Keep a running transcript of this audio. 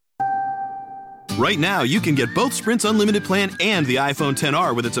Right now, you can get both Sprint's unlimited plan and the iPhone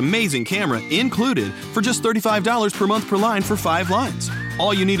XR with its amazing camera included for just $35 per month per line for 5 lines.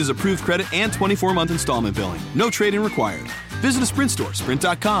 All you need is approved credit and 24-month installment billing. No trade-in required. Visit a Sprint store,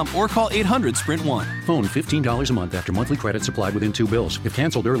 sprint.com, or call 800-SPRINT1. Phone $15 a month after monthly credits applied within 2 bills. If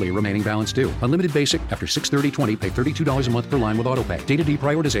canceled early, remaining balance due. Unlimited basic after $630.20. Pay $32 a month per line with autopay. Data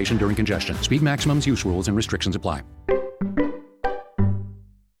deprioritization during congestion. Speed maximums, use rules, and restrictions apply.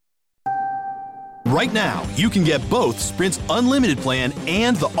 Right now, you can get both Sprint's unlimited plan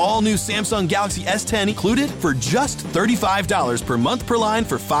and the all-new Samsung Galaxy S10 included for just $35 per month per line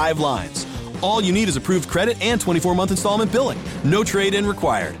for 5 lines. All you need is approved credit and 24-month installment billing. No trade-in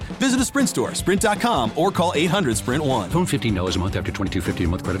required. Visit a Sprint store, sprint.com, or call 800-SPRINT1. Phone $15 a month after $22.50 a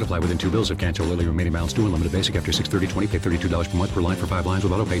month credit apply within 2 bills. If canceled early, remaining balance due. Unlimited basic after $630.20. Pay $32 per month per line for 5 lines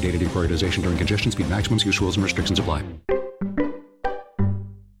with autopay. Data deprioritization during congestion. Speed maximums, use rules, and restrictions apply.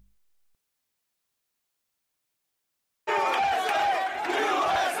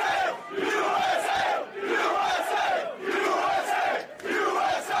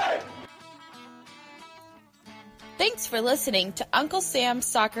 Thanks for listening to Uncle Sam's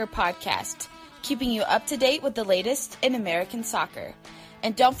Soccer Podcast, keeping you up to date with the latest in American soccer.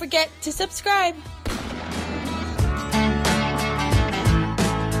 And don't forget to subscribe.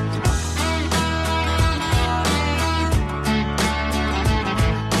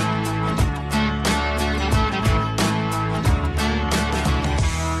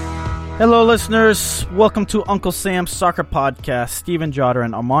 Hello, listeners. Welcome to Uncle Sam's Soccer Podcast. Steven Jotter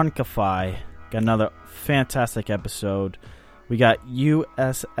and Armand Kafai. Got another fantastic episode. We got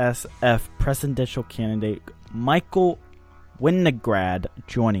USSF presidential candidate Michael Winograd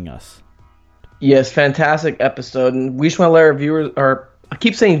joining us. Yes, fantastic episode. And we just want to let our viewers, or I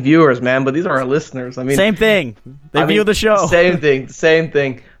keep saying viewers, man, but these are our listeners. I mean, same thing. They view the show. Same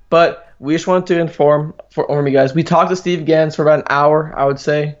thing. But we just want to inform you guys. We talked to Steve Gans for about an hour, I would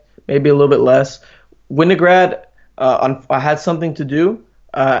say, maybe a little bit less. Winograd, I had something to do.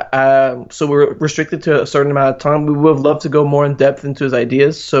 So we're restricted to a certain amount of time. We would have loved to go more in depth into his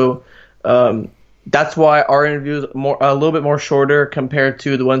ideas. So that's why our interview is a little bit more shorter compared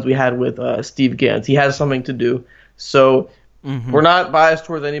to the ones we had with Steve Gans. He has something to do. So we're not biased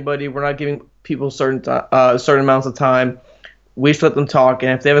towards anybody. We're not giving people certain amounts of time. We just let them talk,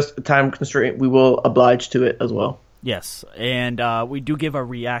 and if they have a time constraint, we will oblige to it as well. Yes, and we do give a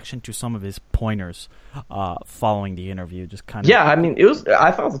reaction to some of his pointers following the interview. Just kind of. Yeah, I mean,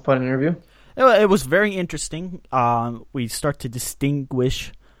 I thought it was a fun interview. It was very interesting. We start to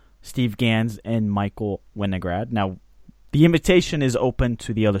distinguish Steve Gans and Michael Winograd. Now, the invitation is open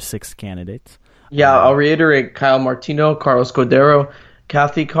to the other 6 candidates. Yeah, I'll reiterate: Kyle Martino, Carlos Cordero,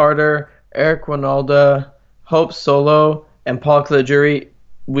 Kathy Carter, Eric Ronaldo, Hope Solo, and Paul Caligiuri.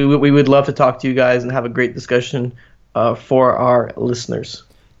 We would love to talk to you guys and have a great discussion for our listeners.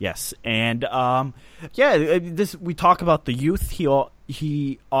 Yes, and we talk about the youth.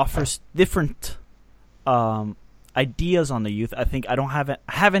 He offers different ideas on the youth. I think I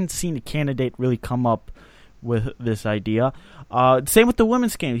haven't seen a candidate really come up with this idea. Same with the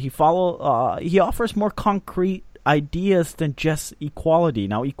women's game. He offers more concrete ideas than just equality.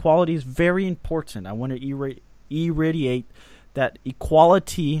 Now, equality is very important. I want to irradiate that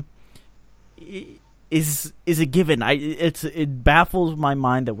equality is a given. It baffles my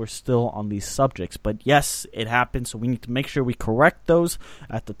mind that we're still on these subjects, but yes, it happens. So we need to make sure we correct those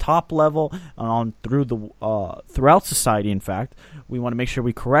at the top level and throughout society. In fact, we want to make sure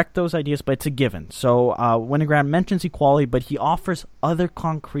we correct those ideas, but it's a given. So Winograd mentions equality, but he offers other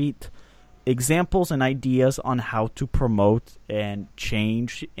concrete examples and ideas on how to promote and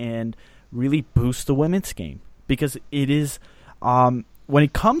change and really boost the women's game, because it is when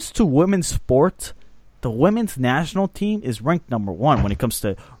it comes to women's sport, the women's national team is ranked number 1 when it comes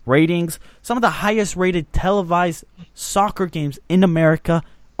to ratings. Some of the highest rated televised soccer games in America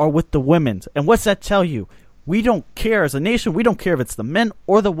are with the women's. And what's that tell you? We don't care as a nation. We don't care if it's the men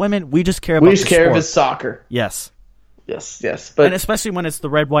or the women. We just care about the sport. We just care if it's soccer. Yes. Yes. And especially when it's the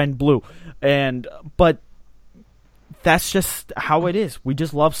red, white, and blue. But that's just how it is. We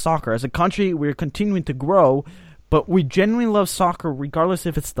just love soccer. As a country, we're continuing to grow, but we genuinely love soccer regardless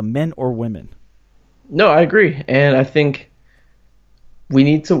if it's the men or women. No, I agree. And I think we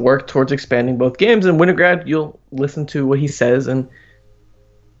need to work towards expanding both games. And Winograd, you'll listen to what he says and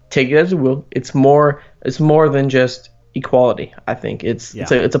take it as you will. It's more than just equality. I think it's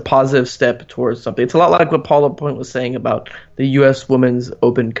a positive step towards something. It's a lot like what Paul Lapointe was saying about the U.S. Women's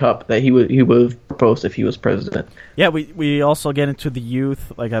Open Cup that he would have proposed if he was president. Yeah, we also get into the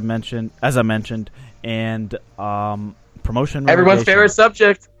youth, as I mentioned, and Promotion. Everyone's relegation. favorite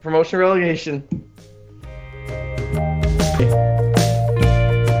subject: promotion relegation.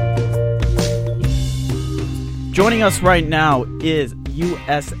 Joining us right now is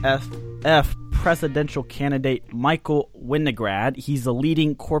USSF presidential candidate Michael Winograd. He's a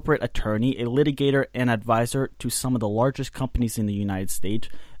leading corporate attorney, a litigator, and advisor to some of the largest companies in the United States,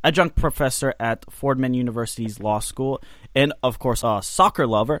 adjunct professor at Fordham University's Law School, and, of course, a soccer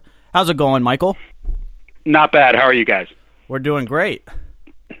lover. How's it going, Michael? Not bad. How are you guys? We're doing great.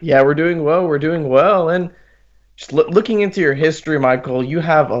 Yeah, we're doing well. And just looking into your history, Michael, you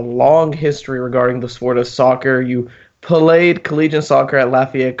have a long history regarding the sport of soccer. You played collegiate soccer at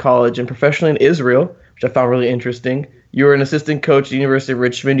Lafayette College and professionally in Israel, which I found really interesting. You were an assistant coach at the University of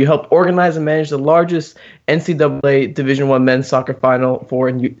Richmond. You helped organize and manage the largest NCAA Division I men's soccer final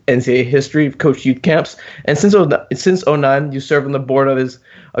for NCAA history. You've coached youth camps. And since 2009, you served on the board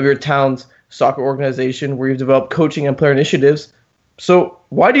of your town's soccer organization, where you've developed coaching and player initiatives. So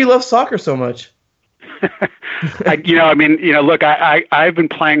why do you love soccer so much? Look, I've been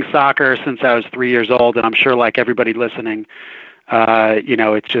playing soccer since I was 3 years old, and I'm sure, like everybody listening,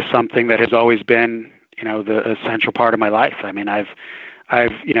 it's just something that has always been, the essential part of my life. I mean, it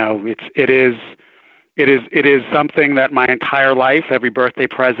is something that my entire life, every birthday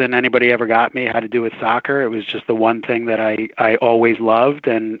present anybody ever got me had to do with soccer. It was just the one thing that I always loved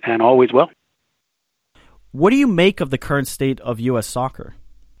and always will. What do you make of the current state of U.S. soccer?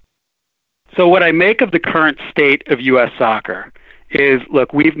 So what I make of the current state of U.S. soccer is,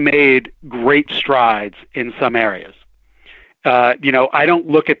 look, we've made great strides in some areas. I don't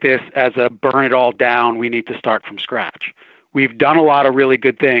look at this as a burn it all down, we need to start from scratch. We've done a lot of really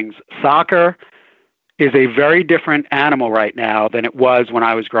good things. Soccer is a very different animal right now than it was when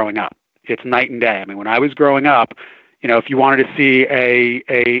I was growing up. It's night and day. I mean, when I was growing up, if you wanted to see an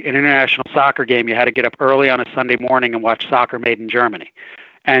international soccer game, you had to get up early on a Sunday morning and watch soccer made in Germany.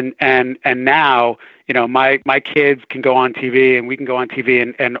 And now, my kids can go on TV and we can go on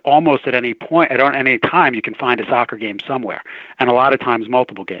TV and almost at any point, at any time, you can find a soccer game somewhere, and a lot of times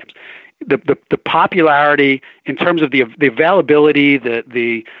multiple games. The popularity in terms of the availability,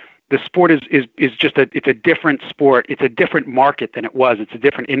 the sport is just it's a different sport. It's a different market than it was. It's a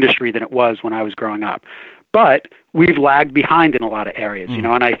different industry than it was when I was growing up. But we've lagged behind in a lot of areas, and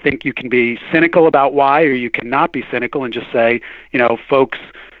I think you can be cynical about why, or you cannot be cynical and just say, folks,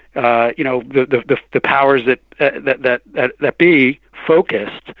 the powers that be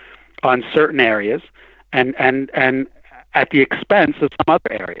focused on certain areas and at the expense of some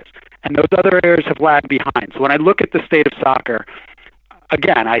other areas. And those other areas have lagged behind. So when I look at the state of soccer,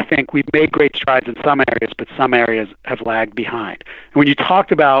 again, I think we've made great strides in some areas, but some areas have lagged behind. And when you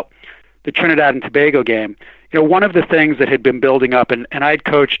talked about the Trinidad and Tobago game, one of the things that had been building up, and I'd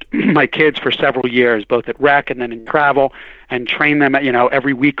coached my kids for several years, both at rec and then in travel, and trained them,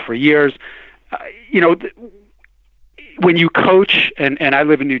 every week for years. When you coach, and I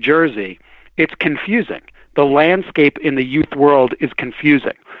live in New Jersey, it's confusing. The landscape in the youth world is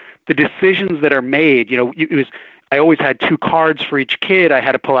confusing. The decisions that are made, I always had 2 cards for each kid. I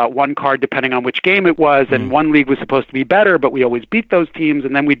had to pull out 1 card depending on which game it was, and one league was supposed to be better, but we always beat those teams,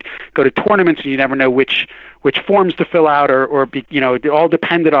 and then we'd go to tournaments, and you never know which forms to fill out, or it all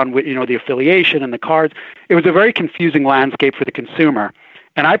depended on the affiliation and the cards. It was a very confusing landscape for the consumer,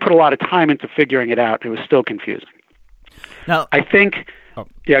 and I put a lot of time into figuring it out. It was still confusing. Now, I think.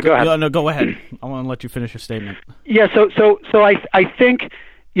 Yeah, go ahead. No, go ahead. I want to let you finish your statement. Yeah, so I think.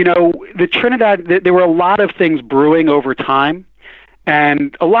 The Trinidad, there were a lot of things brewing over time,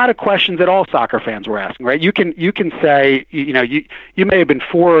 and a lot of questions that all soccer fans were asking, right? You can say, you may have been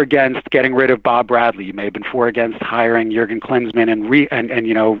for or against getting rid of Bob Bradley. You may have been for or against hiring Jurgen Klinsmann and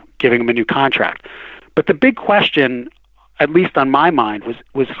giving him a new contract. But the big question, at least on my mind,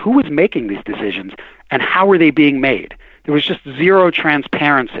 was who was making these decisions and how were they being made? There was just zero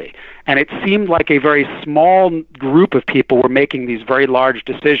transparency. And it seemed like a very small group of people were making these very large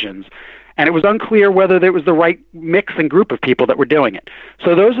decisions. And it was unclear whether there was the right mix and group of people that were doing it.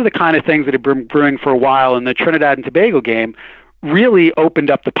 So those are the kind of things that have been brewing for a while. And the Trinidad and Tobago game really opened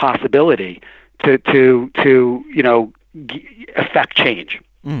up the possibility to affect change.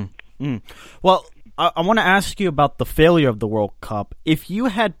 Well, I want to ask you about the failure of the World Cup. If you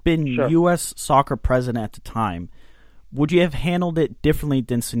had been U.S. soccer president at the time, would you have handled it differently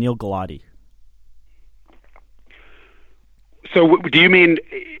than Sunil Gulati? So do you mean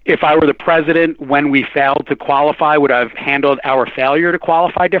if I were the president when we failed to qualify, would I have handled our failure to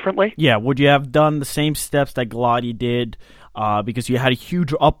qualify differently? Yeah, would you have done the same steps that Gulati did because you had a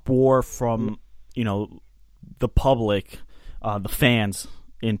huge uproar from, the public, the fans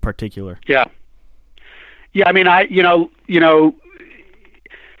in particular? Yeah. Yeah, I mean,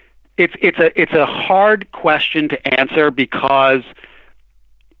 it's a hard question to answer because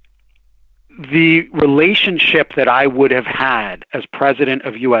the relationship that I would have had as president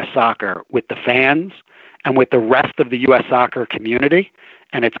of U.S. Soccer with the fans and with the rest of the U.S. Soccer community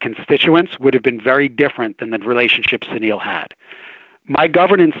and its constituents would have been very different than the relationship Sunil had. My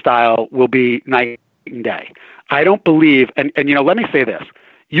governance style will be night and day. I don't believe, and let me say this,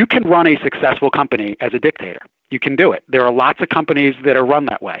 you can run a successful company as a dictator. You can do it. There are lots of companies that are run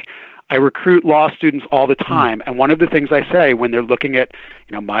that way. I recruit law students all the time, and one of the things I say when they're looking at,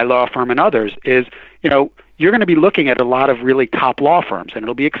 my law firm and others is, you're going to be looking at a lot of really top law firms, and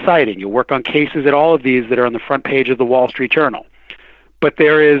it'll be exciting. You'll work on cases at all of these that are on the front page of the Wall Street Journal. But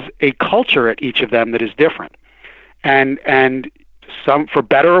there is a culture at each of them that is different. And some, for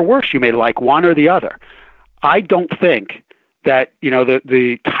better or worse, you may like one or the other. I don't think that,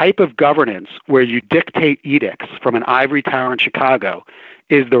 the type of governance where you dictate edicts from an ivory tower in Chicago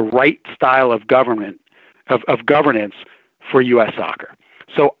is the right style of governance for U.S. soccer.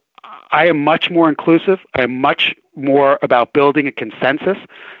 So I am much more inclusive. I am much more about building a consensus.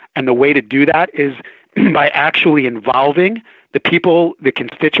 And the way to do that is by actually involving the people, the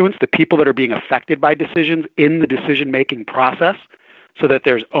constituents, the people that are being affected by decisions in the decision-making process, so that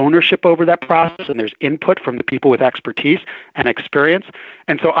there's ownership over that process and there's input from the people with expertise and experience.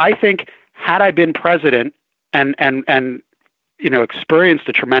 And so I think had I been president and experienced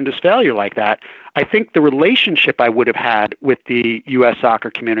a tremendous failure like that, I think the relationship I would have had with the U.S. soccer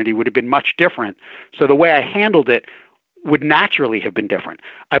community would have been much different. So the way I handled it would naturally have been different.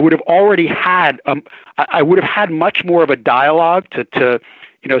 I would have already had, I would have had much more of a dialogue to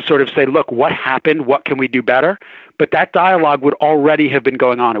sort of say, look, what happened? What can we do better? But that dialogue would already have been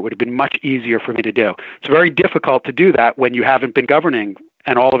going on. It would have been much easier for me to do. It's very difficult to do that when you haven't been governing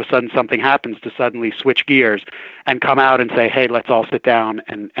and all of a sudden something happens to suddenly switch gears and come out and say, hey, let's all sit down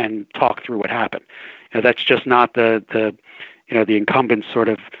and talk through what happened. That's just not the incumbent sort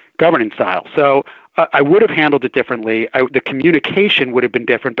of governing style. So I would have handled it differently. The communication would have been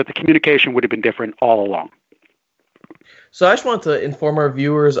different, but the communication would have been different all along. So I just want to inform our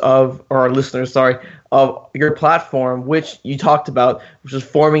viewers or our listeners, of your platform, which you talked about, which is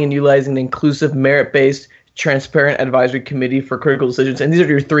forming and utilizing an inclusive, merit-based, transparent advisory committee for critical decisions. And these are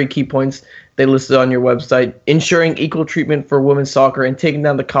your 3 key points they listed on your website: ensuring equal treatment for women's soccer and taking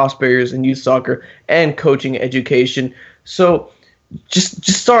down the cost barriers in youth soccer and coaching education. So just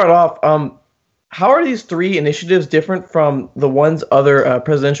start off, how are these 3 initiatives different from the ones other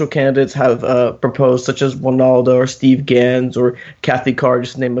presidential candidates have proposed, such as Ronaldo or Steve Gans or Kathy Carr,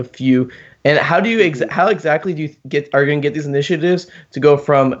 just to name a few? And how exactly are you going to get these initiatives to go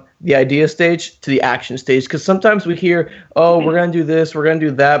from the idea stage to the action stage? Because sometimes we hear, oh, we're going to do this, we're going to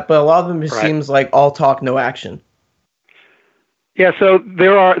do that, but a lot of them just seems like all talk, no action. Yeah, so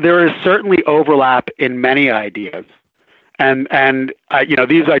there is certainly overlap in many ideas. And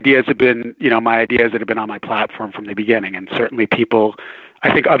these ideas have been, my ideas that have been on my platform from the beginning. And certainly people,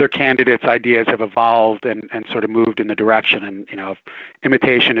 I think other candidates' ideas have evolved and sort of moved in the direction. And,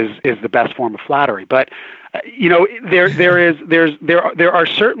 imitation is the best form of flattery. But, there are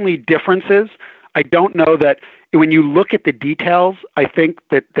certainly differences. I don't know that when you look at the details, I think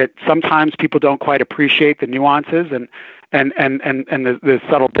that sometimes people don't quite appreciate the nuances and the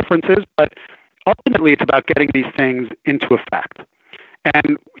subtle differences. But ultimately, it's about getting these things into effect.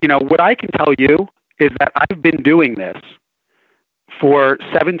 And, what I can tell you is that I've been doing this for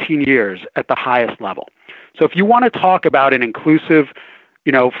 17 years at the highest level. So if you want to talk about an inclusive,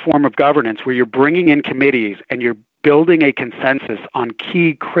 form of governance where you're bringing in committees and you're building a consensus on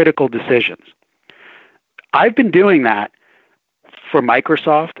key critical decisions, I've been doing that for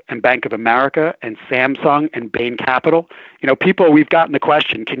Microsoft and Bank of America and Samsung and Bain Capital. We've gotten the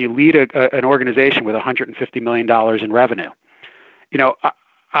question, can you lead an organization with $150 million in revenue?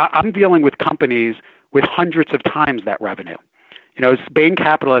 I'm dealing with companies with hundreds of times that revenue. Bain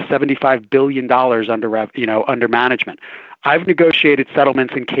Capital has $75 billion under management. I've negotiated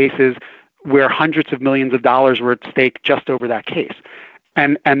settlements in cases where hundreds of millions of dollars were at stake just over that case.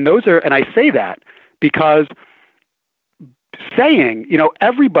 And I say that because saying,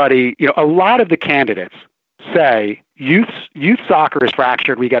 everybody, a lot of the candidates say youth soccer is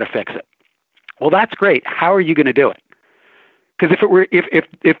fractured, we got to fix it. Well, that's great. How are you going to do it? Because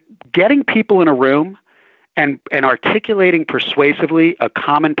if getting people in a room and articulating persuasively a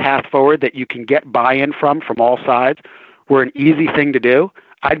common path forward that you can get buy-in from all sides were an easy thing to do,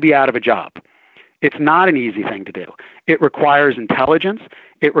 I'd be out of a job. It's not an easy thing to do. It requires intelligence.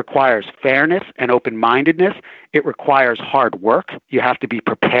 It requires fairness and open-mindedness. It requires hard work. You have to be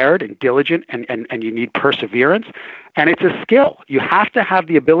prepared and diligent, and you need perseverance. And it's a skill. You have to have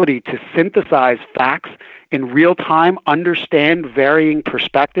the ability to synthesize facts in real time, understand varying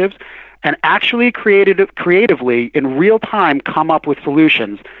perspectives, and actually creatively in real time come up with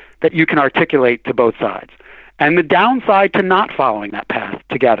solutions that you can articulate to both sides. And the downside to not following that path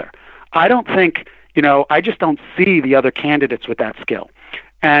together. I don't think, I just don't see the other candidates with that skill.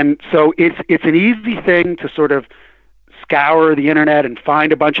 And so it's an easy thing to sort of scour the internet and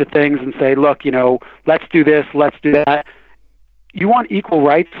find a bunch of things and say, look, let's do this, let's do that. You want equal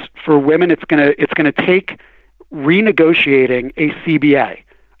rights for women, it's gonna take renegotiating a CBA.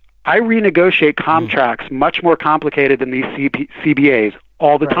 I renegotiate contracts much more complicated than these CBAs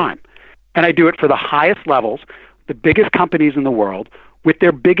all the time. And I do it for the highest levels, the biggest companies in the world, with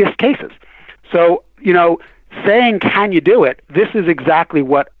their biggest cases. So, saying, can you do it? This is exactly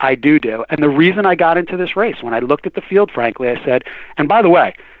what I do. And the reason I got into this race, when I looked at the field, frankly, I said, and by the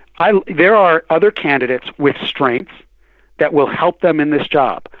way, there are other candidates with strengths that will help them in this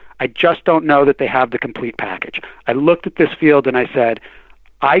job. I just don't know that they have the complete package. I looked at this field and I said,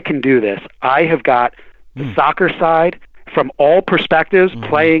 I can do this. I have got the soccer side from all perspectives,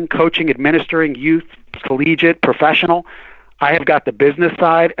 playing, coaching, administering, youth, collegiate, professional. I have got the business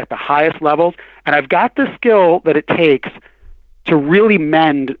side at the highest levels, and I've got the skill that it takes to really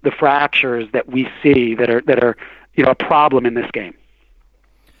mend the fractures that we see that are a problem in this game.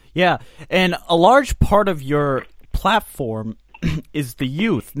 Yeah, and a large part of your platform is the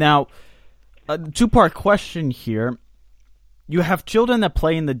youth. Now, a two-part question here. You have children that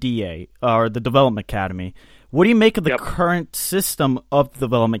play in the DA, or the Development Academy. What do you make of the current system of the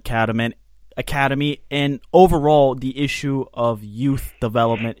Development Academy and overall the issue of youth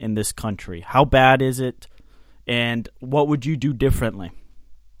development in this country? How bad is it, and what would you do differently?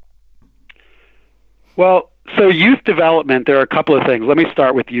 Well, so youth development, there are a couple of things. Let me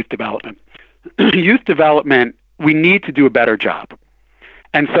start with youth development. Youth development, we need to do a better job.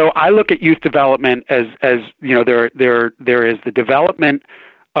 And so I look at youth development as there is the development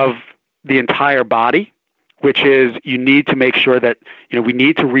of the entire body, which is you need to make sure that, we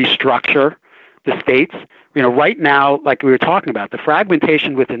need to restructure the states. Right now, like we were talking about, the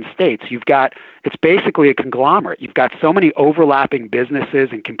fragmentation within states, it's basically a conglomerate. You've got so many overlapping businesses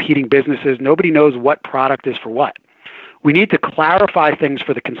and competing businesses. Nobody knows what product is for what. We need to clarify things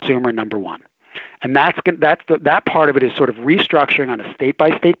for the consumer, number one. And that part of it is sort of restructuring on a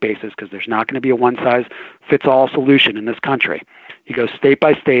state-by-state basis, because there's not going to be a one-size-fits-all solution in this country. You go state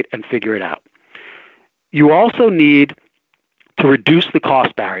by state and figure it out. You also need to reduce the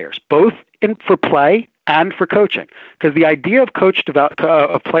cost barriers, both for play and for coaching, because the idea of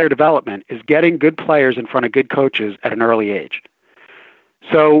player development is getting good players in front of good coaches at an early age.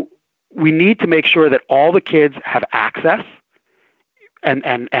 So we need to make sure that all the kids have access, and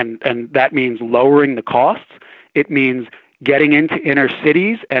that means lowering the costs. It means getting into inner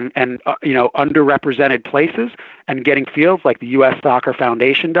cities and underrepresented places and getting fields like the U.S. Soccer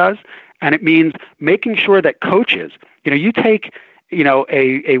Foundation does. And it means making sure that coaches, you take,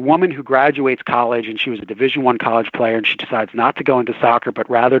 a woman who graduates college and she was a Division I college player and she decides not to go into soccer, but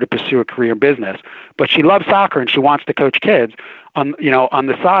rather to pursue a career in business. But she loves soccer and she wants to coach kids on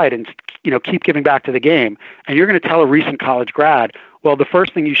the side and, keep giving back to the game. And you're going to tell a recent college grad, well, the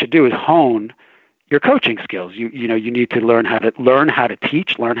first thing you should do is hone your coaching skills. You need to learn how to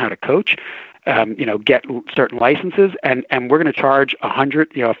teach, learn how to coach, get certain licenses, and we're going to charge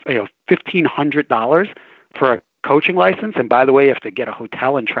 $1,500 for a coaching license. And by the way, you have to get a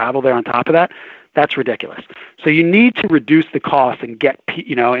hotel and travel there on top of that. That's ridiculous. So you need to reduce the cost and get,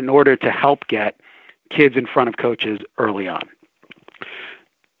 in order to help get kids in front of coaches early on.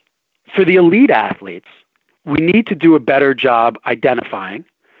 For the elite athletes, we need to do a better job identifying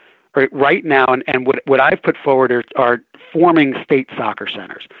right now, and what I've put forward are forming state soccer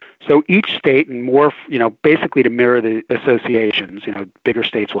centers. So each state, and more, basically to mirror the associations, bigger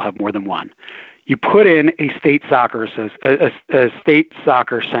states will have more than one. You put in a state soccer center,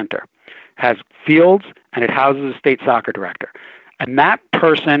 has fields, and it houses a state soccer director. And that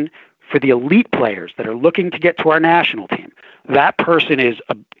person, for the elite players that are looking to get to our national team, that person is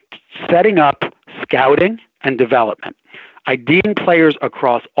setting up scouting and development, IDing players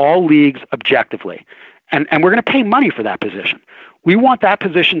across all leagues objectively. And we're going to pay money for that position. We want that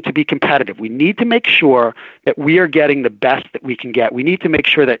position to be competitive. We need to make sure that we are getting the best that we can get. We need to make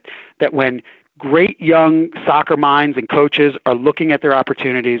sure that when great young soccer minds and coaches are looking at their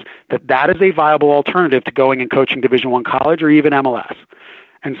opportunities, that is a viable alternative to going and coaching Division I college or even MLS.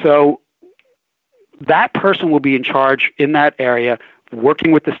 And so that person will be in charge in that area,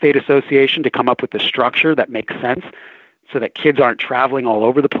 working with the state association to come up with the structure that makes sense so that kids aren't traveling all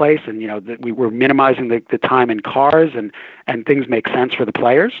over the place, and that we're minimizing the time in cars, and things make sense for the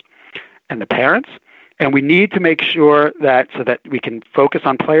players and the parents. And we need to make sure that so that we can focus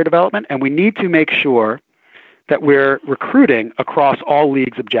on player development, and we need to make sure that we're recruiting across all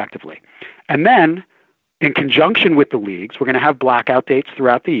leagues objectively. And then, in conjunction with the leagues, we're going to have blackout dates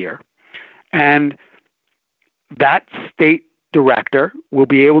throughout the year, and that state director will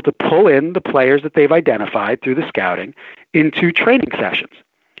be able to pull in the players that they've identified through the scouting into training sessions.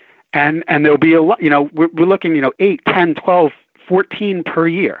 And there'll be a lot, we're looking, 8, 10, 12, 14 per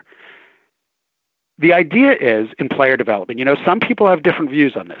year. The idea is in player development, some people have different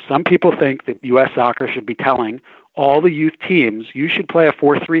views on this. Some people think that U.S. Soccer should be telling all the youth teams, you should play a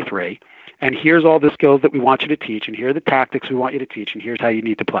 4-3-3, and here's all the skills that we want you to teach, and here are the tactics we want you to teach, and here's how you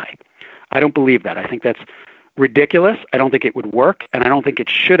need to play. I don't believe that. I think that's ridiculous. I don't think it would work, and I don't think it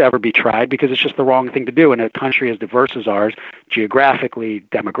should ever be tried because it's just the wrong thing to do in a country as diverse as ours, geographically,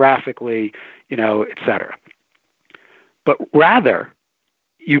 demographically, et cetera. But rather,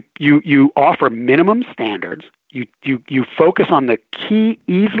 you offer minimum standards. You focus on the key,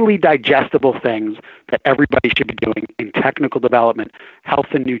 easily digestible things that everybody should be doing in technical development, health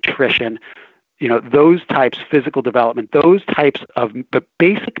and nutrition, those types, physical development, those types of the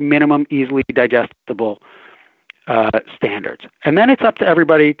basic minimum, easily digestible standards. And then it's up to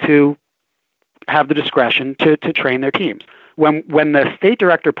everybody to have the discretion to train their teams. When the state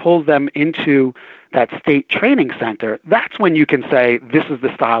director pulls them into that state training center, that's when you can say, this is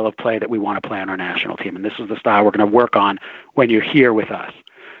the style of play that we want to play on our national team, and this is the style we're going to work on when you're here with us.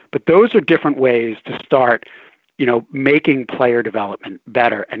 But those are different ways to start, making player development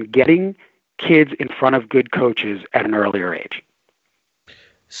better and getting kids in front of good coaches at an earlier age.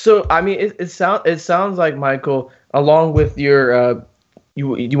 So, I mean, it sounds like, Michael, along with your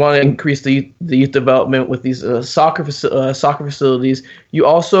you want to increase the youth development with these soccer facilities, you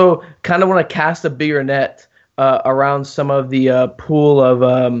also kind of want to cast a bigger net around some of the pool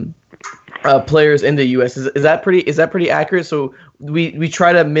of players in the U.S. Is that pretty accurate? So we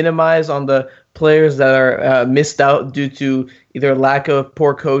try to minimize on the players that are missed out due to either lack of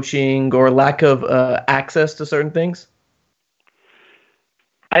poor coaching or lack of access to certain things.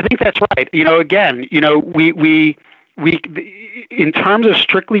 I think that's right. Again, we in terms of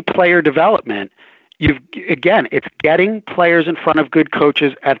strictly player development, it's getting players in front of good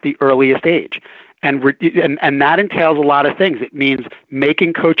coaches at the earliest age, and that entails a lot of things. It means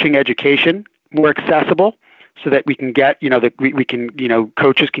making coaching education more accessible, so that we can get that we can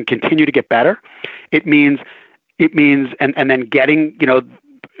coaches can continue to get better. It means and then getting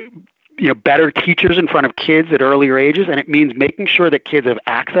better teachers in front of kids at earlier ages, and it means making sure that kids have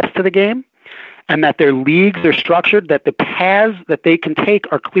access to the game and that their leagues are structured, that the paths that they can take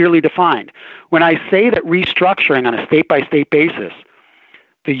are clearly defined. When I say that restructuring on a state-by-state basis,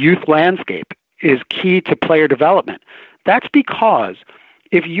 the youth landscape is key to player development, that's because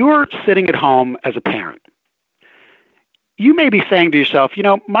if you're sitting at home as a parent, you may be saying to yourself,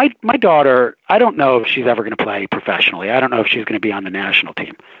 my daughter, I don't know if she's ever going to play professionally. I don't know if she's going to be on the national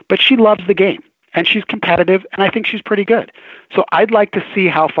team, but she loves the game and she's competitive and I think she's pretty good. So I'd like to see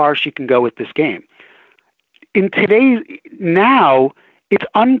how far she can go with this game. Now it's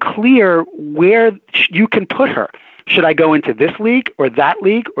unclear where you can put her. Should I go into this league or that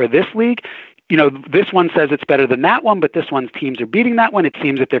league or this league? This one says it's better than that one, but this one's teams are beating that one. It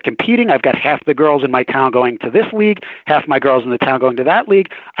seems that they're competing. I've got half the girls in my town going to this league, half my girls in the town going to that league.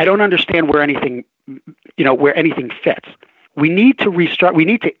 I don't understand where anything fits. We need to restructure. We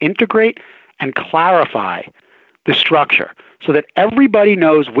need to integrate and clarify the structure so that everybody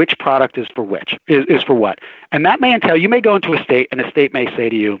knows which product is for what. And that may entail you may go into a state and a state may say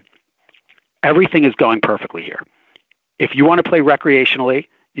to you, everything is going perfectly here. If you want to play recreationally,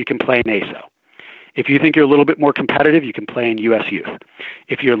 you can play in ASO. If you think you're a little bit more competitive, you can play in U.S. Youth.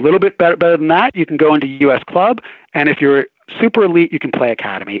 If you're a little bit better than that, you can go into U.S. Club. And if you're super elite, you can play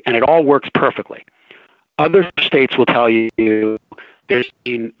Academy. And it all works perfectly. Other states will tell you there's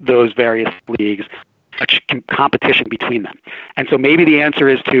in those various leagues such competition between them. And so maybe the answer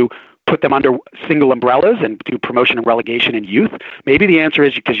is to put them under single umbrellas and do promotion and relegation in youth. Maybe the answer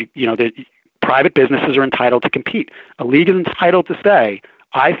is because the private businesses are entitled to compete. A league is entitled to say,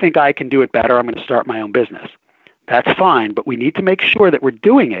 I think I can do it better. I'm going to start my own business. That's fine, but we need to make sure that we're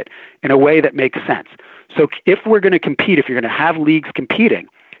doing it in a way that makes sense. So if we're going to compete, if you're going to have leagues competing,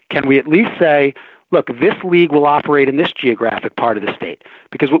 can we at least say, look, this league will operate in this geographic part of the state?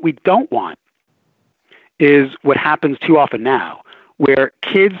 Because what we don't want is what happens too often now, where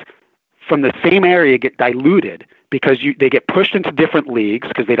kids from the same area get diluted because they get pushed into different leagues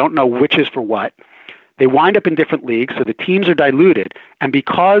because they don't know which is for what. They wind up in different leagues, so the teams are diluted. And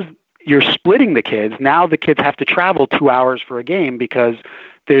because you're splitting the kids, now the kids have to travel 2 hours for a game because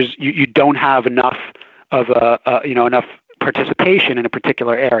you don't have enough of enough participation in a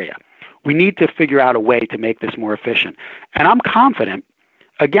particular area. We need to figure out a way to make this more efficient. And I'm confident.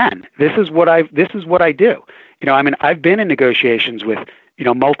 Again, this is what I do. I've been in negotiations with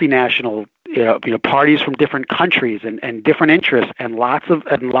multinational parties from different countries and different interests and lots of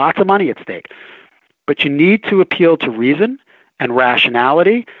money at stake. But you need to appeal to reason and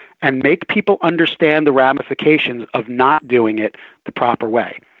rationality and make people understand the ramifications of not doing it the proper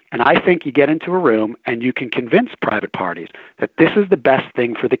way. And I think you get into a room and you can convince private parties that this is the best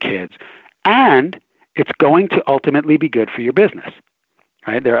thing for the kids, and it's going to ultimately be good for your business.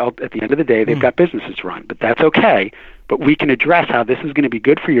 Right? At the end of the day, they've got businesses to run, but that's okay. But we can address how this is going to be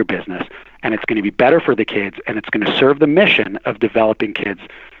good for your business, and it's going to be better for the kids, and it's going to serve the mission of developing kids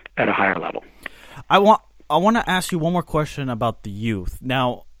at a higher level. I want to ask you one more question about the youth.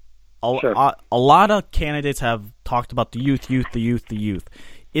 Now, Sure. A lot of candidates have talked about the youth.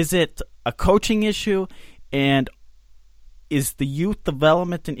 Is it a coaching issue, and is the youth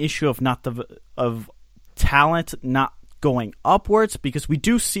development an issue of talent not going upwards? Because we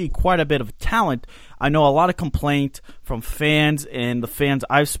do see quite a bit of talent. I know a lot of complaint from fans, and the fans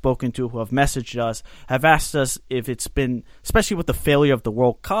I've spoken to who have messaged us have asked us if it's been, especially with the failure of the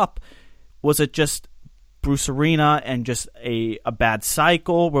World Cup, was it just Bruce Arena and just a bad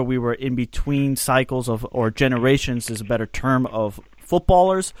cycle where we were in between cycles or generations is a better term of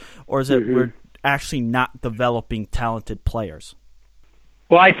footballers, or is it we're actually not developing talented players?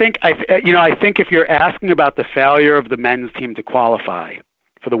 Well, I think if you're asking about the failure of the men's team to qualify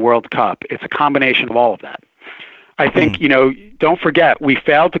for the World Cup, it's a combination of all of that. I think, don't forget, we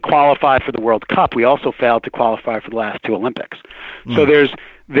failed to qualify for the World Cup. We also failed to qualify for the last two Olympics. So there's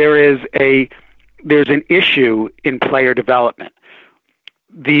an issue in player development.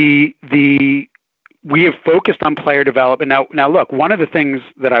 We have focused on player development. Now look, one of the things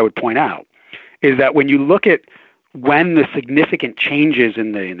that I would point out is that when you look at when the significant changes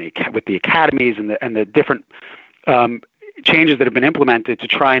with the academies and the different changes that have been implemented to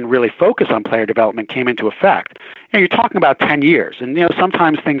try and really focus on player development came into effect, you're talking about 10 years. And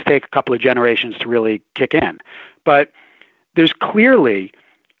sometimes things take a couple of generations to really kick in. But there's clearly,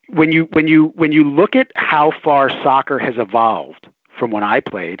 when you look at how far soccer has evolved from when I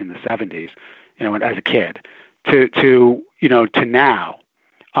played in the 70s, as a kid, to now,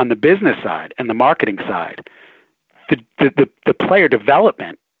 on the business side and the marketing side, the player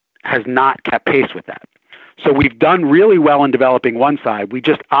development has not kept pace with that. So we've done really well in developing one side. We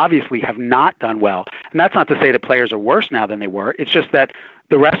just obviously have not done well. And that's not to say that players are worse now than they were. It's just that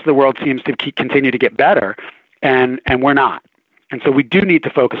the rest of the world seems to continue to get better, and we're not. And so we do need to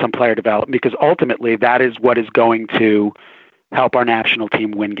focus on player development because ultimately that is what is going to help our national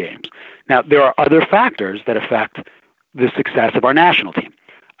team win games. Now, there are other factors that affect the success of our national team.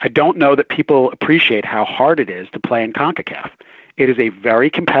 I don't know that people appreciate how hard it is to play in CONCACAF. It is a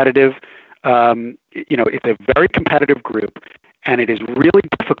very competitive, it's a very competitive group, and it is really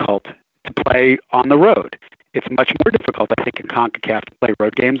difficult to play on the road. It's much more difficult, I think, in CONCACAF to play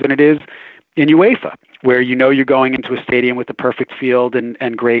road games than it is in UEFA, where you're going into a stadium with the perfect field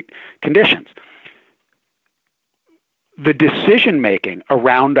and great conditions. The decision-making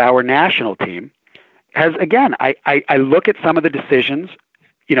around our national team has, again, I look at some of the decisions.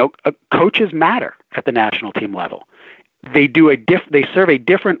 Coaches matter at the national team level. They serve a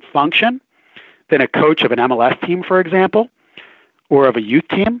different function than a coach of an MLS team, for example, or of a youth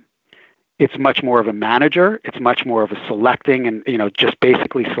team. It's much more of a manager. It's much more of a selecting and, just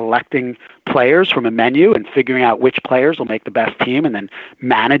basically selecting players from a menu and figuring out which players will make the best team and then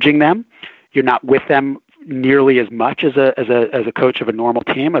managing them. You're not with them nearly as much as a coach of a normal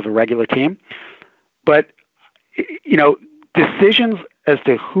team, of a regular team. But, decisions as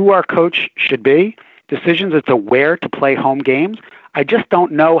to who our coach should be, decisions as to where to play home games, I just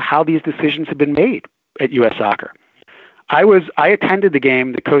don't know how these decisions have been made at U.S. Soccer. I attended the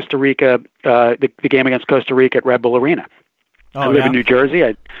game, the game against Costa Rica at Red Bull Arena. I live in New Jersey.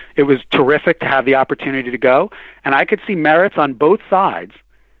 It was terrific to have the opportunity to go, and I could see merits on both sides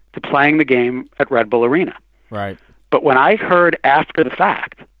to playing the game at Red Bull Arena. Right. But when I heard after the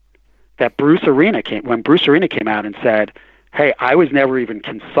fact that when Bruce Arena came out and said, "Hey, I was never even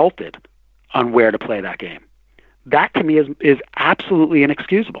consulted on where to play that game," that to me is absolutely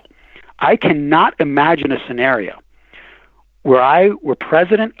inexcusable. I cannot imagine a scenario where I were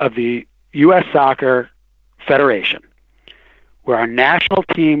president of the U.S. Soccer Federation, where our national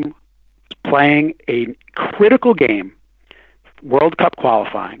team playing a critical game, World Cup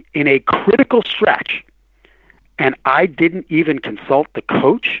qualifying, in a critical stretch, and I didn't even consult the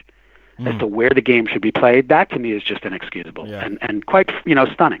coach as to where the game should be played. That to me is just inexcusable and quite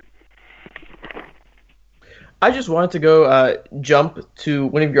stunning. I just wanted to go jump to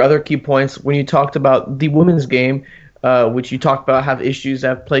one of your other key points when you talked about the women's game, which you talked about have issues that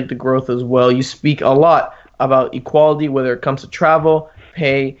have plagued the growth as well. You speak a lot about equality, whether it comes to travel,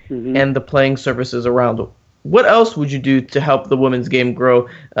 pay, and the playing surfaces around. What else would you do to help the women's game grow?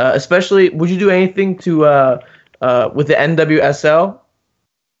 Especially, would you do anything to with the NWSL?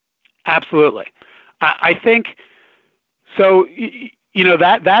 Absolutely. I think so.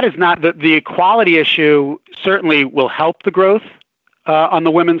 That is not the equality issue. Certainly will help the growth on the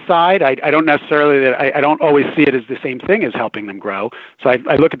women's side. I don't necessarily I don't always see it as the same thing as helping them grow. So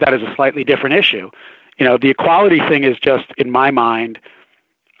I look at that as a slightly different issue. The equality thing is just, in my mind,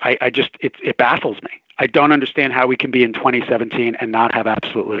 it baffles me. I don't understand how we can be in 2017 and not have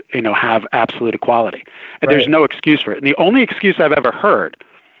absolute equality. And there's no excuse for it. And the only excuse I've ever heard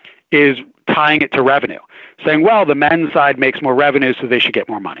is tying it to revenue, saying, well, the men's side makes more revenue, so they should get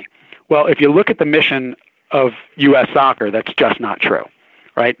more money. Well, if you look at the mission of U.S. soccer, that's just not true,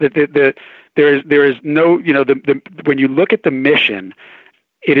 right? There is no, when you look at the mission,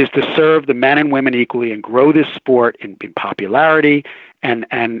 it is to serve the men and women equally and grow this sport in popularity and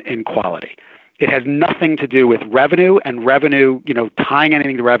in quality. It has nothing to do with revenue, and revenue, tying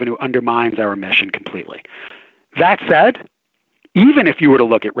anything to revenue undermines our mission completely. That said, even if you were to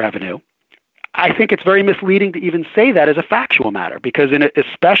look at revenue, I think it's very misleading to even say that as a factual matter, because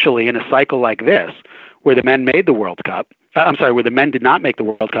especially in a cycle like this, where the men made the World Cup, where the men did not make the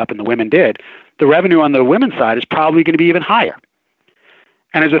World Cup and the women did, the revenue on the women's side is probably going to be even higher.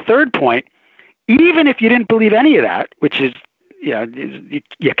 And as a third point, even if you didn't believe any of that, which is,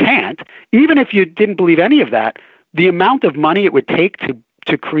 you can't, even if you didn't believe any of that, the amount of money it would take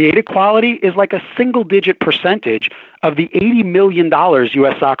to create equality is like a single-digit percentage of the $80 million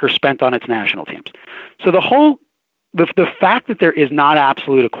U.S. soccer spent on its national teams. So the fact that there is not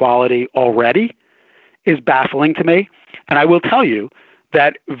absolute equality already is baffling to me. And I will tell you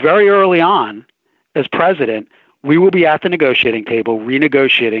that very early on, as president, we will be at the negotiating table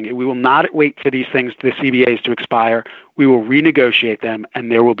renegotiating. We will not wait for these things, the CBAs, to expire. We will renegotiate them,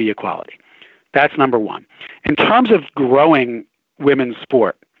 and there will be equality. That's number one. In terms of growing women's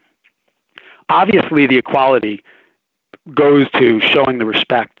sport, obviously the equality goes to showing the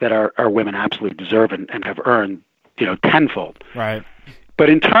respect that our women absolutely deserve and have earned, tenfold. Right. But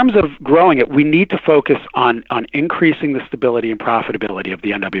in terms of growing it, we need to focus on increasing the stability and profitability of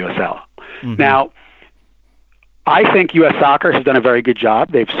the NWSL. Mm-hmm. Now, I think U.S. Soccer has done a very good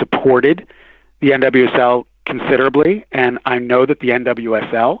job. They've supported the NWSL considerably, and I know that the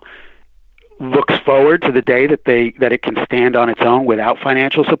NWSL looks forward to the day that it can stand on its own without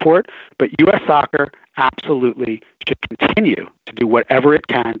financial support. But U.S. Soccer absolutely should continue to do whatever it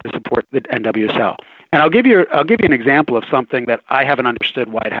can to support the NWSL. And I'll give you an example of something that I haven't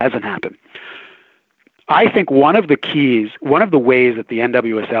understood why it hasn't happened. I think one of the ways that the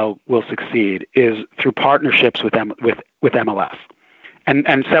NWSL will succeed is through partnerships with MLS,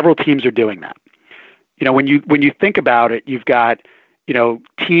 and several teams are doing that. When you think about it, you've got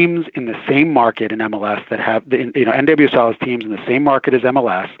teams in the same market in MLS that have NWSL has teams in the same market as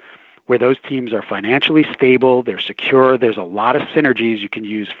MLS, where those teams are financially stable, they're secure. There's a lot of synergies. You can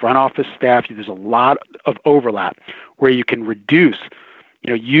use front office staff. There's a lot of overlap where you can reduce.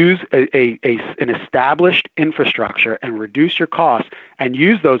 Use an established infrastructure and reduce your costs, and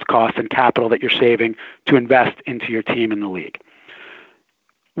use those costs and capital that you're saving to invest into your team in the league.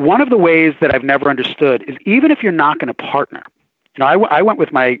 One of the ways that I've never understood is, even if you're not going to partner, I went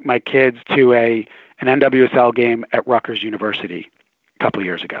with my kids to an NWSL game at Rutgers University a couple of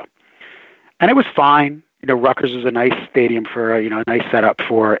years ago, and it was fine. Rutgers is a nice stadium for a nice setup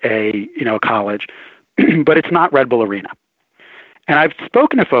for a college, but it's not Red Bull Arena. And I've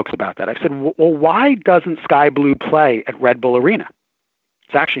spoken to folks about that. I've said, well, why doesn't Sky Blue play at Red Bull Arena?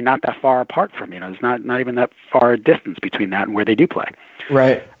 It's actually not that far apart from, there's not even that far a distance between that and where they do play.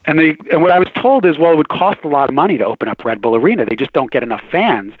 Right. And what I was told is, well, it would cost a lot of money to open up Red Bull Arena. They just don't get enough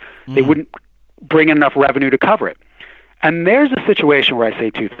fans. Mm. They wouldn't bring in enough revenue to cover it. And there's a situation where I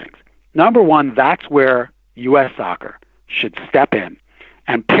say two things. Number one, that's where U.S. Soccer should step in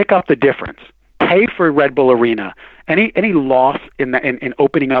and pick up the difference. Pay for Red Bull Arena. Any loss in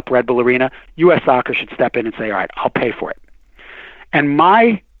opening up Red Bull Arena, U.S. Soccer should step in and say, all right, I'll pay for it. And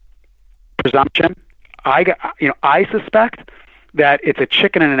my presumption, I suspect that it's a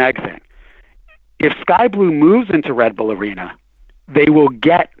chicken and an egg thing. If Sky Blue moves into Red Bull Arena, they will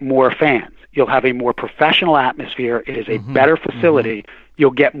get more fans. You'll have a more professional atmosphere. It is a better facility.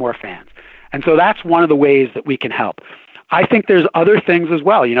 You'll get more fans. And so that's one of the ways that we can help. I think there's other things as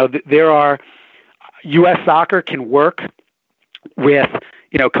well. There are U.S. Soccer can work with,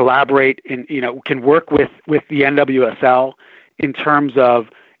 collaborate in, can work with the NWSL in terms of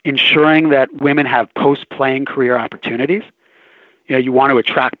ensuring that women have post-playing career opportunities. You want to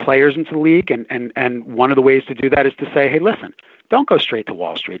attract players into the league, and one of the ways to do that is to say, hey, listen, don't go straight to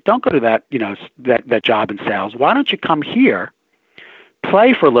Wall Street. Don't go to that, that job in sales. Why don't you come here,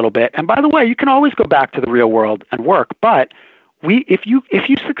 play for a little bit? And by the way, you can always go back to the real world and work. But if you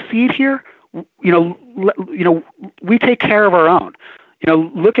succeed here, we take care of our own.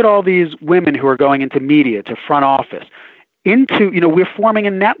 Look at all these women who are going into media, to front office, we're forming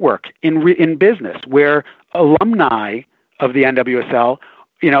a network in business where alumni of the NWSL,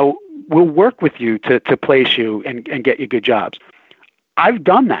 will work with you to place you and get you good jobs. I've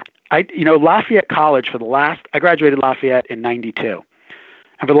done that. Lafayette College I graduated Lafayette in 92.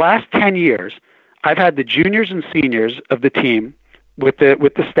 And for the last 10 years, I've had the juniors and seniors of the team with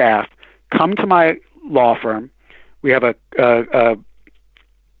the staff come to my law firm. We have a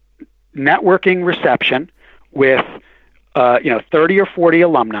networking reception with 30 or 40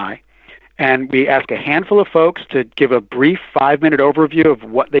 alumni, and we ask a handful of folks to give a brief 5-minute overview of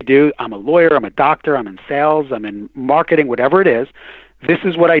what they do. I'm a lawyer, I'm a doctor, I'm in sales, I'm in marketing, whatever it is. This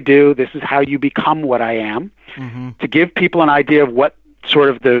is what I do. This is how you become what I am. To give people an idea of what sort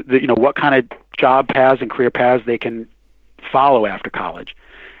of what kind of job paths and career paths they can follow after college.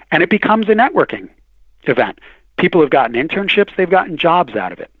 And it becomes a networking event. People have gotten internships, they've gotten jobs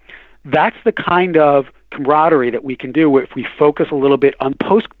out of it. That's the kind of camaraderie that we can do if we focus a little bit on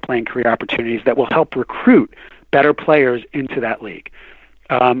post-playing career opportunities that will help recruit better players into that league.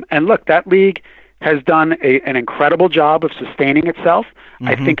 And look, that league has done an incredible job of sustaining itself.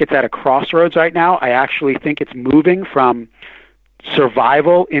 I think it's at a crossroads right now. I actually think it's moving from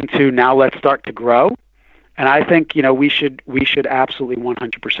survival into now let's start to grow. And I think, we should absolutely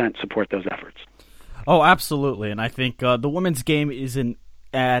 100% support those efforts. Oh, absolutely. And I think the women's game is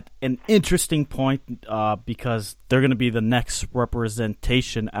at an interesting point because they're going to be the next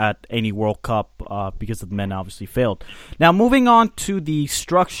representation at any World Cup because the men obviously failed. Now, moving on to the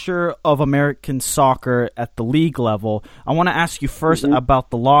structure of American soccer at the league level, I want to ask you first about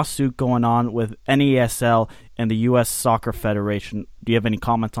the lawsuit going on with NASL and the U.S. Soccer Federation. Do you have any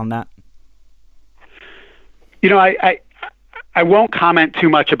comments on that? I won't comment too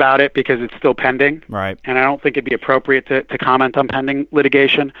much about it because it's still pending. Right. And I don't think it'd be appropriate to comment on pending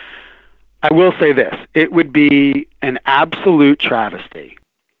litigation. I will say this. It would be an absolute travesty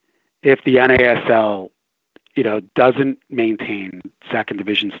if the NASL, doesn't maintain second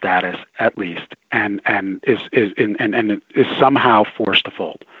division status at least and is somehow forced to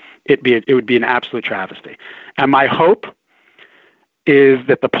fold. It would be an absolute travesty. And my hope is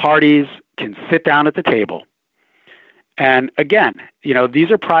that the parties can sit down at the table. And again,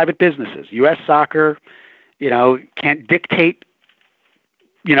 these are private businesses. U.S. Soccer, can't dictate,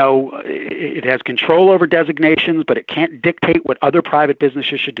 it has control over designations, but it can't dictate what other private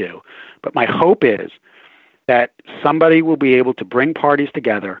businesses should do. But my hope is that somebody will be able to bring parties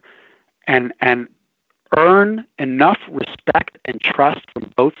together and earn enough respect and trust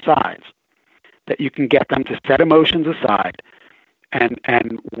from both sides that you can get them to set emotions aside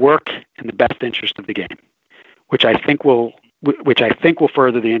and work in the best interest of the game, which I think will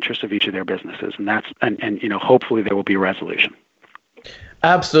further the interests of each of their businesses, and hopefully there will be a resolution.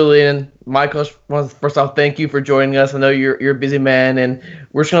 Absolutely, and Michael, first off, thank you for joining us. I know you're a busy man, and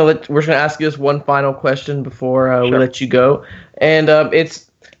we're just gonna ask you this one final question before we let you go, and it's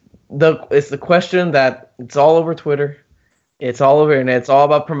the question that it's all over Twitter. It's all over, and it's all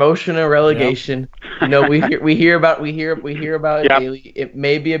about promotion and relegation. Yep. We hear about it daily. It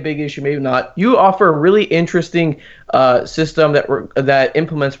may be a big issue, maybe not. You offer a really interesting system that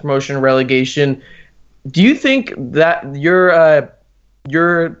implements promotion and relegation. Do you think that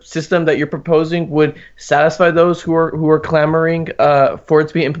your system that you're proposing would satisfy those who are clamoring for it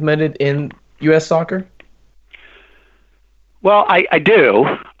to be implemented in U.S. soccer? Well, I do.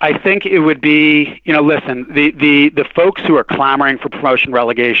 I think it would be, listen, the folks who are clamoring for promotion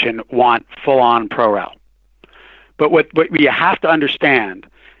relegation want full-on pro-rel. But what you have to understand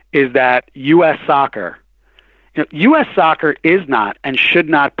is that U.S. soccer is not and should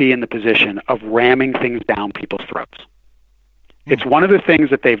not be in the position of ramming things down people's throats. It's one of the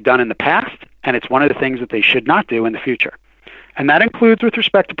things that they've done in the past, and it's one of the things that they should not do in the future. And that includes with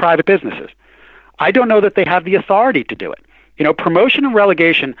respect to private businesses. I don't know that they have the authority to do it. Promotion and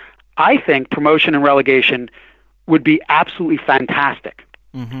relegation, I think promotion and relegation would be absolutely fantastic.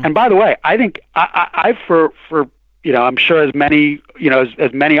 And by the way, I think I for I'm sure as many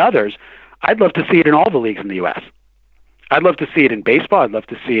as many others, I'd love to see it in all the leagues in the U.S. I'd love to see it in baseball. I'd love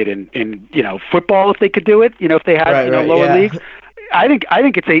to see it in football if they could do it. If they had lower leagues. I think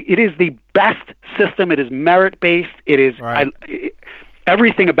it is the best system. It is merit based. It is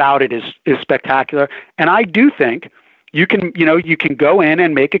everything about it is spectacular. And I do think you can go in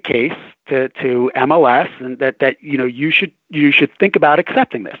and make a case to MLS and that you should think about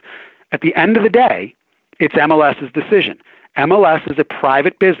accepting this. At the end of the day, it's MLS's decision. MLS is a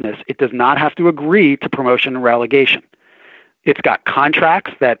private business. It does not have to agree to promotion and relegation. It's got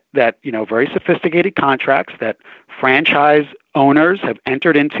contracts that very sophisticated contracts that franchise owners have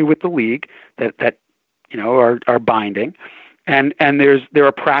entered into with the league that are binding, and there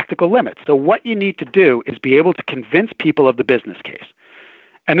are practical limits. So what you need to do is be able to convince people of the business case,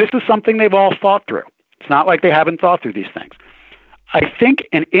 and this is something they've all thought through. It's not like they haven't thought through these things. I think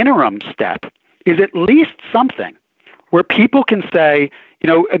an interim step is at least something where people can say,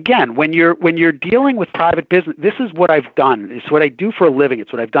 again, when you're dealing with private business, this is what I've done. It's what I do for a living.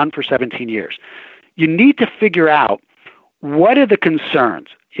 It's what I've done for 17 years. You need to figure out what are the concerns.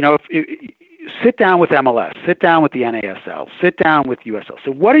 Sit down with MLS, sit down with the NASL, sit down with USL.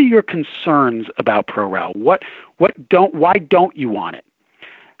 So what are your concerns about ProRel? Why don't you want it?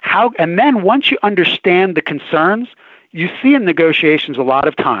 And then once you understand the concerns, you see in negotiations a lot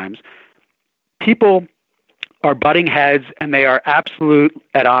of times people are butting heads and they are absolute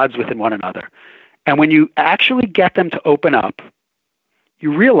at odds with one another. And when you actually get them to open up,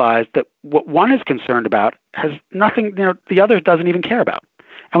 you realize that what one is concerned about has nothing, the other doesn't even care about.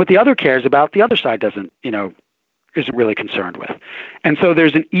 And what the other cares about, the other side isn't really concerned with. And so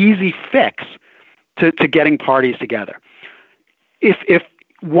there's an easy fix to getting parties together. If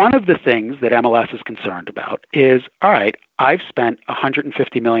one of the things that MLS is concerned about is, all right, I've spent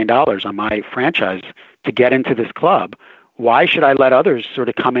 $150 million on my franchise to get into this club. Why should I let others sort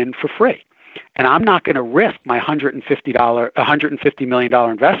of come in for free? And I'm not going to risk my $150 million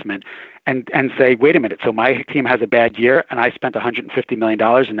investment and say, wait a minute, so my team has a bad year and I spent $150 million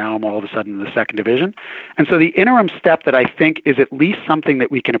and now I'm all of a sudden in the second division. And so the interim step that I think is at least something that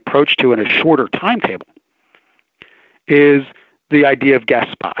we can approach to in a shorter timetable is the idea of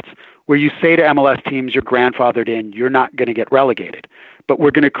guest spots, where you say to MLS teams, you're grandfathered in, you're not going to get relegated, but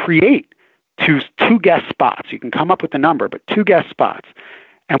we're going to create two guest spots. You can come up with a number, but 2 guest spots,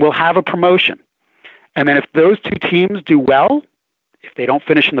 and we'll have a promotion. And then if those 2 teams do well, if they don't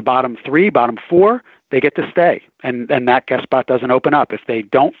finish in the bottom 3, bottom 4, they get to stay, and that guest spot doesn't open up. If they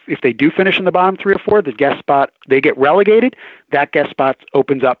do finish in the bottom 3 or 4, the guest spot, they get relegated, that guest spot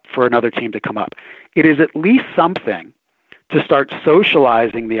opens up for another team to come up. It is at least something to start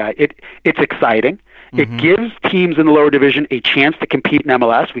socializing it's exciting. Mm-hmm. It gives teams in the lower division a chance to compete in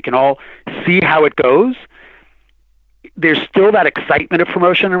MLS. We can all see how it goes. There's still that excitement of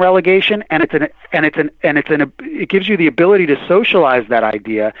promotion and relegation, and it gives you the ability to socialize that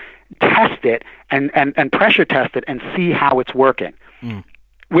idea, test it, and pressure test it, and see how it's working.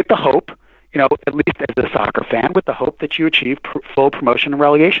 With the hope, at least as a soccer fan, with the hope that you achieve full promotion and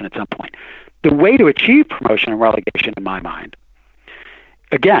relegation at some point. The way to achieve promotion and relegation, in my mind,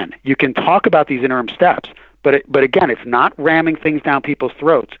 again, you can talk about these interim steps, but again, it's not ramming things down people's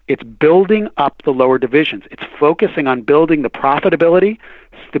throats. It's building up the lower divisions. It's focusing on building the profitability,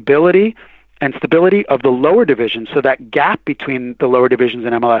 stability of the lower divisions, so that gap between the lower divisions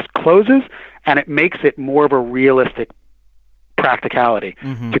and MLS closes, and it makes it more of a realistic practicality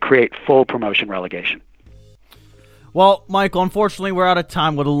to create full promotion relegation. Well, Michael, unfortunately, we're out of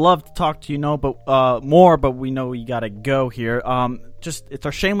time. Would love to talk to you, more, but we know you got to go here. It's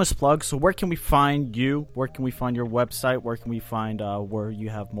our shameless plug. So where can we find you? Where can we find your website? Where can we find where you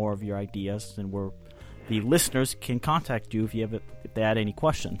have more of your ideas, and where the listeners can contact you if they had any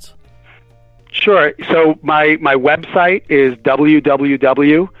questions? Sure. So my website is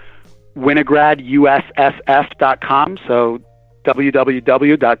www.winogradussf.com. So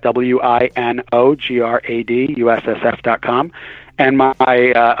www.winogradussf.com, and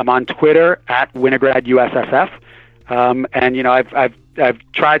I'm on Twitter at WinograduSSF, and I've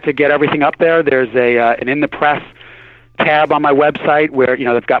tried to get everything up there. There's an In the Press tab on my website where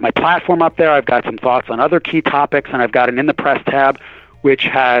I've got my platform up there. I've got some thoughts on other key topics, and I've got an In the Press tab which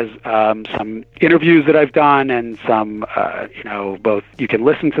has some interviews that I've done and some both you can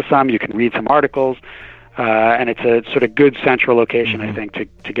listen to some, you can read some articles. And it's a sort of good central location, I think,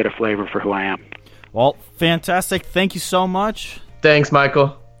 to get a flavor for who I am. Well, fantastic. Thank you so much. Thanks,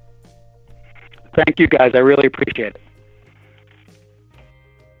 Michael. Thank you, guys. I really appreciate it.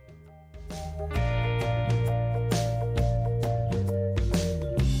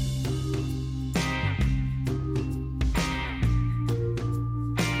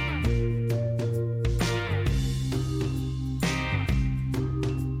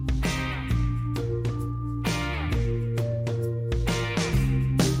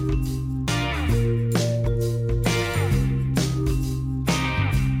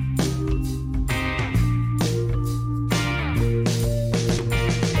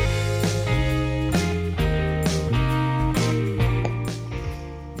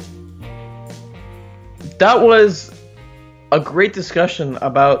 that was a great discussion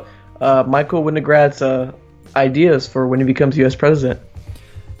about Michael Winograd's ideas for when he becomes U.S. president.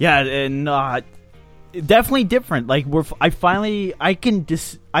 Yeah, and definitely different. Like I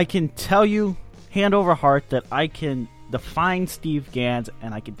can tell you hand over heart that I can define Steve Gans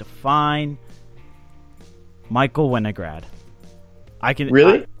and I can define Michael Winograd. I can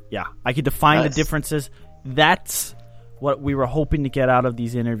really. I can define Nice. the differences. That's what we were hoping to get out of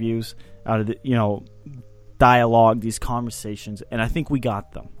these interviews, out of the dialogue, these conversations, and I think we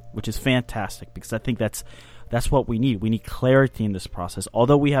got them, which is fantastic because I think that's what we need. We need clarity in this process.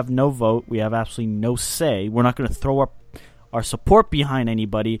 Although we have no vote, we have absolutely no say. We're not going to throw our support behind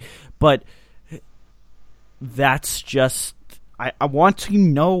anybody, but that's just I want to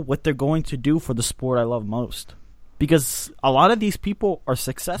know what they're going to do for the sport I love most. Because a lot of these people are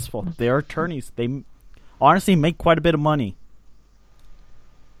successful. They're attorneys. They honestly make quite a bit of money.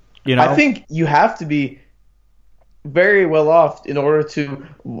 I think you have to be very well off in order to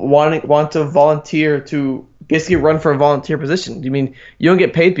want to volunteer to basically run for a volunteer position. You mean you don't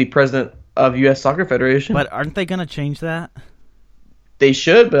get paid to be president of U.S. Soccer Federation? But aren't they going to change that? They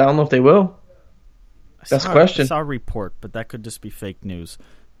should, but I don't know if they will. That's the question. I saw a report, but that could just be fake news.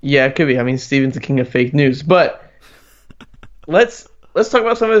 Yeah, it could be. I mean, Steven's the king of fake news. But let's talk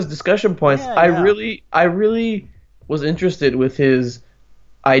about some of his discussion points. Yeah, I really was interested with his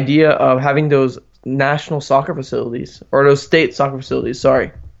idea of having those national soccer facilities or those state soccer facilities.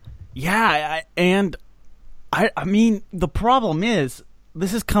 Sorry. Yeah, I mean, the problem is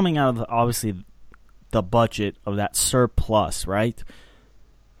this is coming out of obviously the budget of that surplus, right?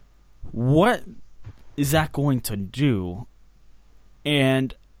 What is that going to do?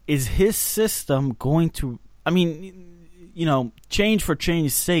 And is his system going to? I mean, change for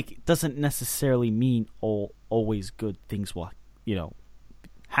change's sake doesn't necessarily mean always good things will,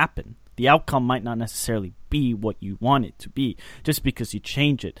 happen. The outcome might not necessarily be what you want it to be just because you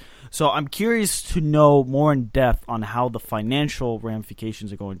change it. So I'm curious to know more in depth on how the financial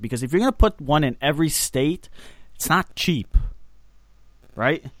ramifications are going. Because if you're going to put one in every state, it's not cheap,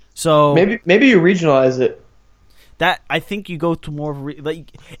 right? So maybe you regionalize it. That I think you go to more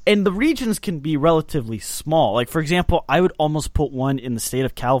and the regions can be relatively small. Like for example, I would almost put one in the state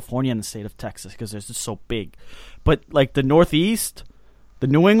of California and the state of Texas because they're just so big. But like the Northeast, the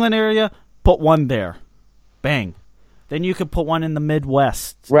New England area, put one there, bang. Then you could put one in the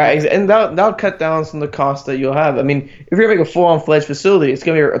Midwest, right? And that'll cut down some of the costs that you'll have. I mean, if you're making a full-on-fledged facility, it's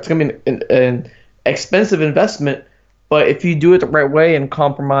gonna be an expensive investment. But if you do it the right way and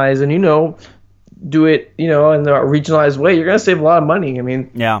compromise and do it, in the regionalized way, you're going to save a lot of money. I mean,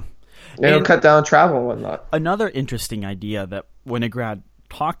 yeah. It'll cut down travel and whatnot. Another interesting idea that Winograd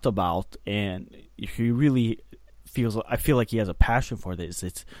talked about, and he really I feel like he has a passion for this,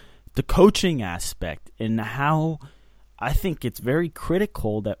 it's the coaching aspect and how I think it's very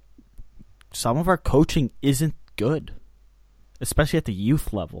critical that some of our coaching isn't good, especially at the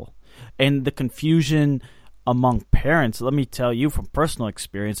youth level. And the confusion among parents, let me tell you from personal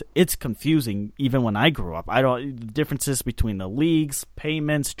experience, it's confusing even when I grew up. The differences between the leagues,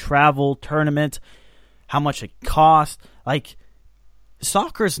 payments, travel, tournament, how much it costs. Like,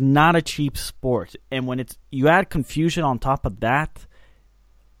 soccer is not a cheap sport, and when you add confusion on top of that,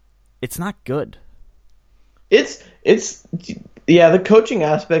 it's not good. It's the coaching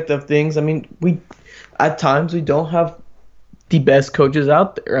aspect of things. I mean, at times we don't have the best coaches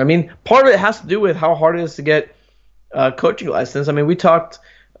out there. I mean, part of it has to do with how hard it is to get a coaching license. I mean, we talked.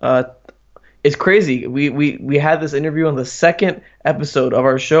 It's crazy. We had this interview on the second episode of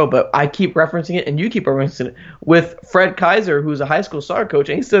our show, but I keep referencing it, and you keep referencing it with Fred Kaiser, who's a high school soccer coach,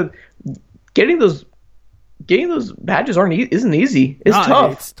 and he said getting those badges isn't easy. It's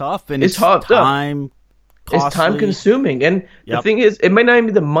tough. It's tough, and it's time. Costly. It's time consuming, and the thing is, it might not even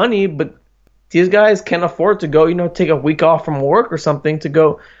be the money, but these guys can't afford to go, take a week off from work or something to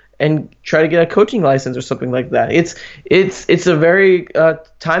go and try to get a coaching license or something like that. It's a very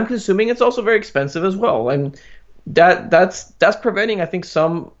time consuming. It's also very expensive as well, and that's preventing, I think,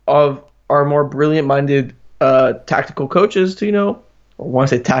 some of our more brilliant minded tactical coaches to or when I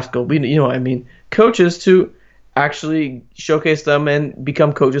say tactical, but you know what I mean, coaches to actually showcase them and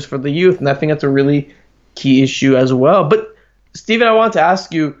become coaches for the youth, and I think that's a really key issue as well. But Steven, I wanted to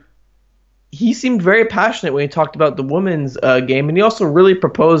ask you. He seemed very passionate when he talked about the women's game, and he also really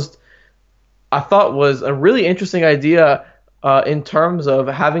proposed, I thought was a really interesting idea in terms of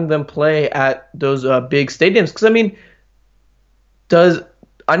having them play at those big stadiums. Because, I mean,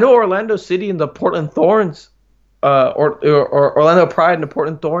 I know Orlando City and the Portland Thorns, or Orlando Pride and the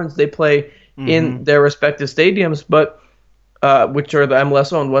Portland Thorns, they play in their respective stadiums, but which are the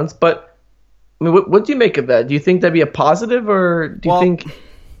MLS-owned ones. But I mean, what do you make of that? Do you think that'd be a positive, or do you think?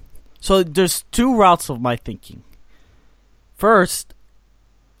 So there's two routes of my thinking. First,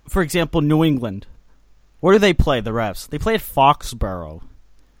 for example, New England. Where do they play, the refs? They play at Foxborough.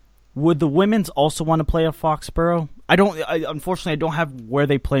 Would the women's also want to play at Foxborough? Unfortunately, I don't have where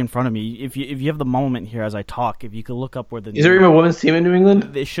they play in front of me. If you have the moment here as I talk, if you could look up where the... Is there even a women's team in New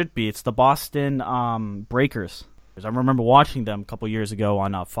England? It should be. It's the Boston Breakers. I remember watching them a couple years ago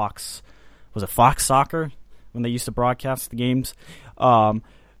on Fox... Was it Fox Soccer? When they used to broadcast the games?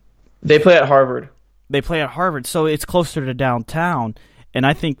 They play at Harvard. They play at Harvard, so it's closer to downtown, and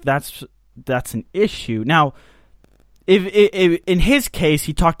I think that's an issue. Now, if in his case,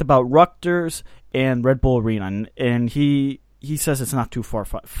 he talked about Rutgers and Red Bull Arena, and he says it's not too far.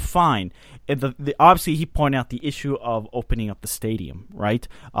 Fine. Obviously, he pointed out the issue of opening up the stadium, right?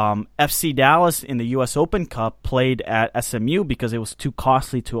 FC Dallas in the U.S. Open Cup played at SMU because it was too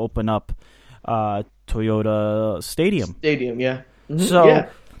costly to open up Toyota Stadium. Yeah. Mm-hmm. So,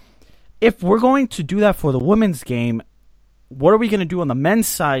 if we're going to do that for the women's game, what are we going to do on the men's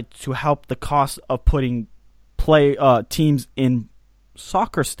side to help the cost of putting teams in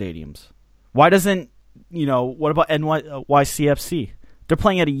soccer stadiums? Why doesn't, what about NYCFC? They're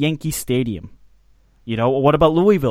playing at a Yankee Stadium. What about Louisville?